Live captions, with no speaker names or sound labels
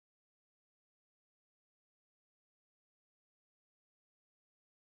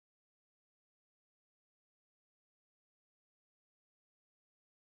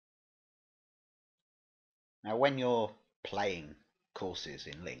Now when you're playing courses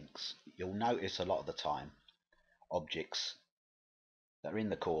in links, you'll notice a lot of the time objects that are in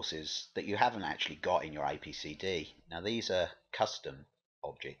the courses that you haven't actually got in your APCD. Now these are custom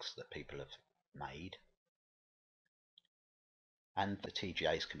objects that people have made, and the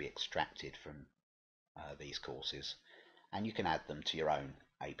TGAs can be extracted from these courses, and you can add them to your own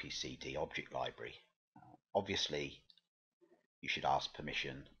APCD object library. Obviously, you should ask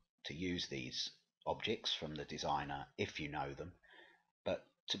permission to use these objects from the designer if you know them, but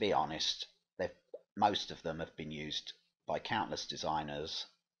to be honest, most of them have been used by countless designers,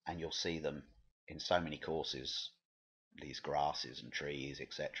 and you'll see them in so many courses, these grasses and trees,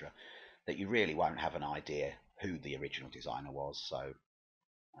 etc., that you really won't have an idea who the original designer was. So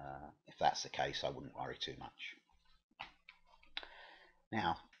if that's the case, I wouldn't worry too much.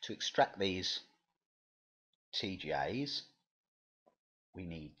 Now, to extract these TGAs, we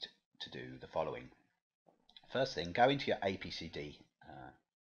need to do the following. First thing, go into your APCD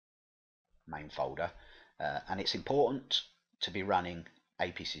main folder, and it's important to be running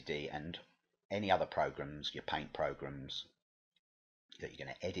APCD and any other programs, your paint programs that you're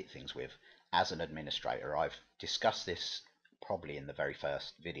going to edit things with, as an administrator. I've discussed this probably in the very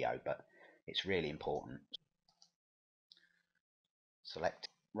first video, but it's really important. Select,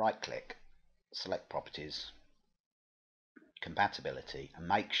 right click, select properties, compatibility, and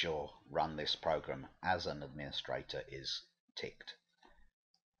make sure run this program as an administrator is ticked.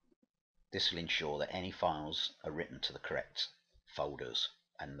 This will ensure that any files are written to the correct folders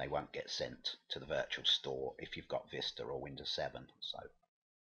and they won't get sent to the virtual store if you've got Vista or Windows 7.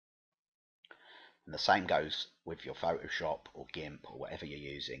 And the same goes with your Photoshop or GIMP or whatever you're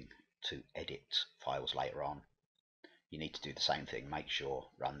using to edit files later on. You need to do the same thing. Make sure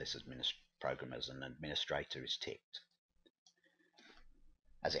run this program as an administrator is ticked.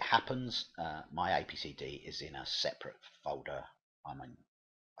 As it happens, my APCD is in a separate folder.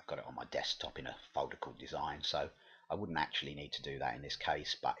 I've got it on my desktop in a folder called Design, so I wouldn't actually need to do that in this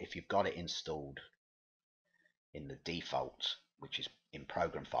case. But if you've got it installed in the default, which is in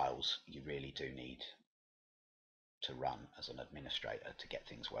program files, you really do need to run as an administrator to get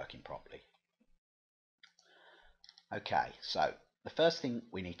things working properly. Okay, so the first thing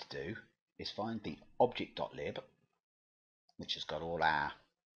we need to do is find the object.lib, which has got all our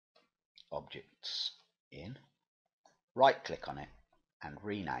objects in. Right click on it and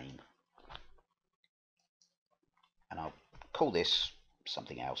rename, and I'll call this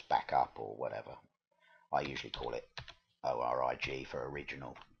something else, backup or whatever. I usually call it ORIG for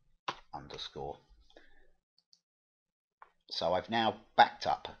original underscore. So I've now backed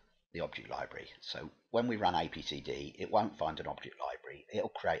up the object library, so when we run APCD it won't find an object library, it'll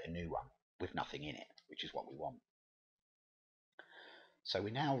create a new one with nothing in it, which is what we want. So we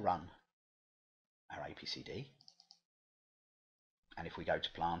now run our APCD, and if we go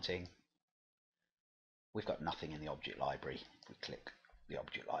to planting, we've got nothing in the object library. If we click the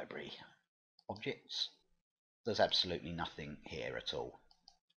object library, objects, there's absolutely nothing here at all.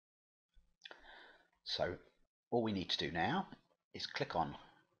 So all we need to do now is click on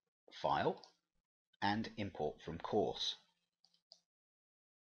File and Import from Course.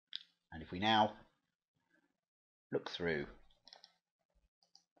 And if we now look through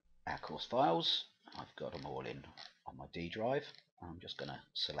our course files, I've got them all in on my D drive. I'm just going to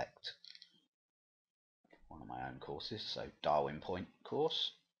select one of my own courses, so Darwin Point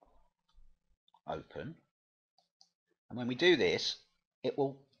course, open, and when we do this it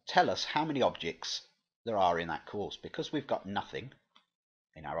will tell us how many objects there are in that course. Because we've got nothing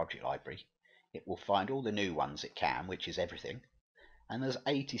in our object library, it will find all the new ones it can, which is everything, and there's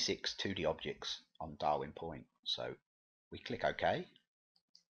 86 2D objects on Darwin Point. So we click OK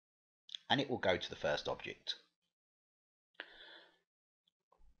and it will go to the first object.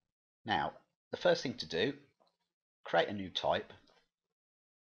 Now the first thing to do, create a new type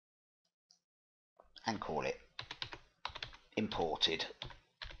and call it imported.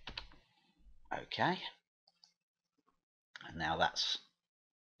 Okay, and now that's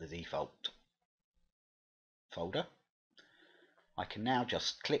the default folder. I can now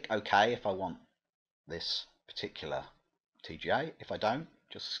just click OK if I want this particular TGA. If I don't,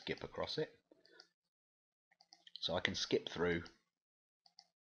 just skip across it. So I can skip through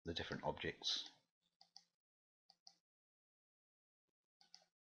the different objects.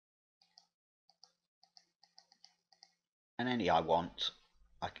 And any I want,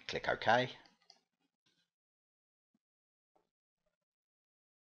 I can click OK.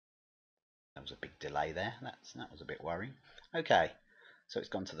 There was a big delay there. That was a bit worrying. Okay, so it's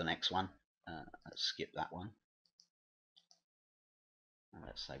gone to the next one. Let's skip that one. And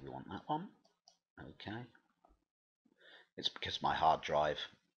let's say we want that one. Okay. It's because my hard drive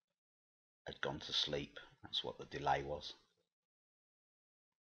had gone to sleep. That's what the delay was.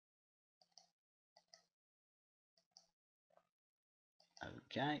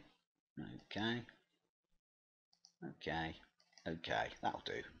 Okay, okay, okay, okay, that'll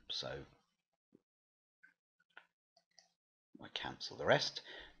do. So I cancel the rest.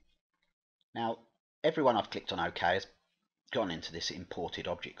 Now, everyone I've clicked on OK has gone into this imported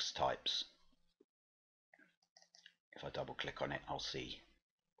objects types. If I double click on it, I'll see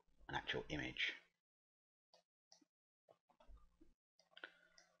an actual image.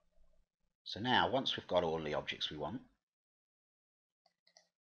 So now, once we've got all the objects we want,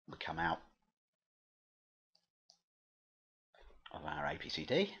 we come out of our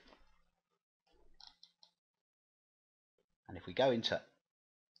APCD, and if we go into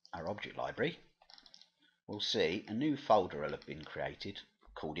our object library, we'll see a new folder will have been created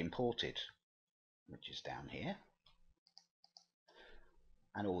called imported, which is down here,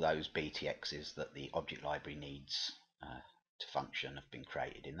 and all those BTXs that the object library needs to function have been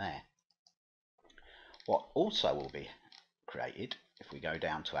created in there. What also will be created, if we go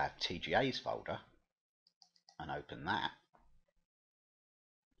down to our TGAs folder and open that,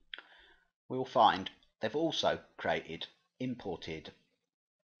 we'll find they've also created imported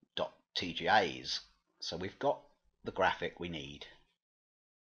 .tgas. So we've got the graphic we need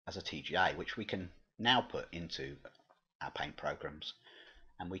as a TGA, which we can now put into our paint programs,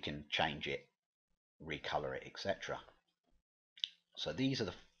 and we can change it, recolor it, etc. So these are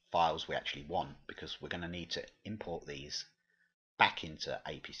the files we actually want, because we're going to need to import these back into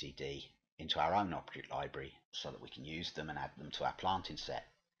APCD, into our own object library, so that we can use them and add them to our planting set.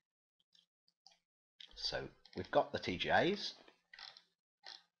 So we've got the TGAs.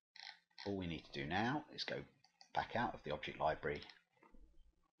 All we need to do now is go back out of the object library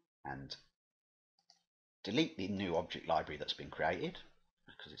and delete the new object library that's been created,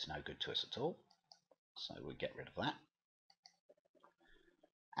 because it's no good to us at all. So we get rid of that.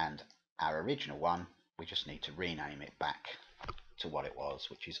 And our original one, we just need to rename it back to what it was,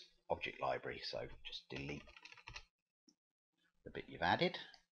 which is object library. So just delete the bit you've added.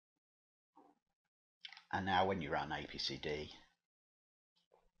 And now when you run APCD,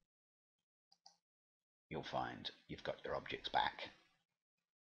 you'll find you've got your objects back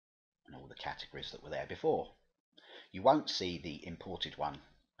and all the categories that were there before. You won't see the imported one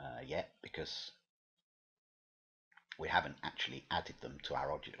yet, because we haven't actually added them to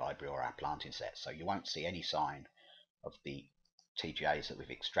our object library or our planting set, so you won't see any sign of the TGAs that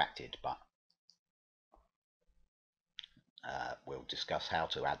we've extracted, but we'll discuss how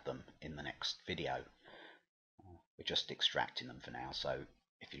to add them in the next video. We're just extracting them for now, so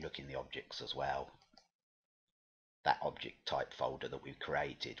if you look in the objects as well, that object type folder that we've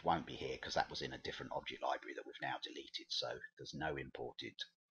created won't be here, because that was in a different object library that we've now deleted, so there's no imported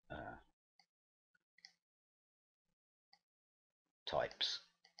types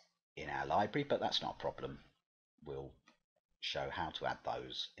in our library, but that's not a problem. We'll show how to add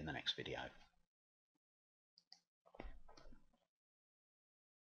those in the next video.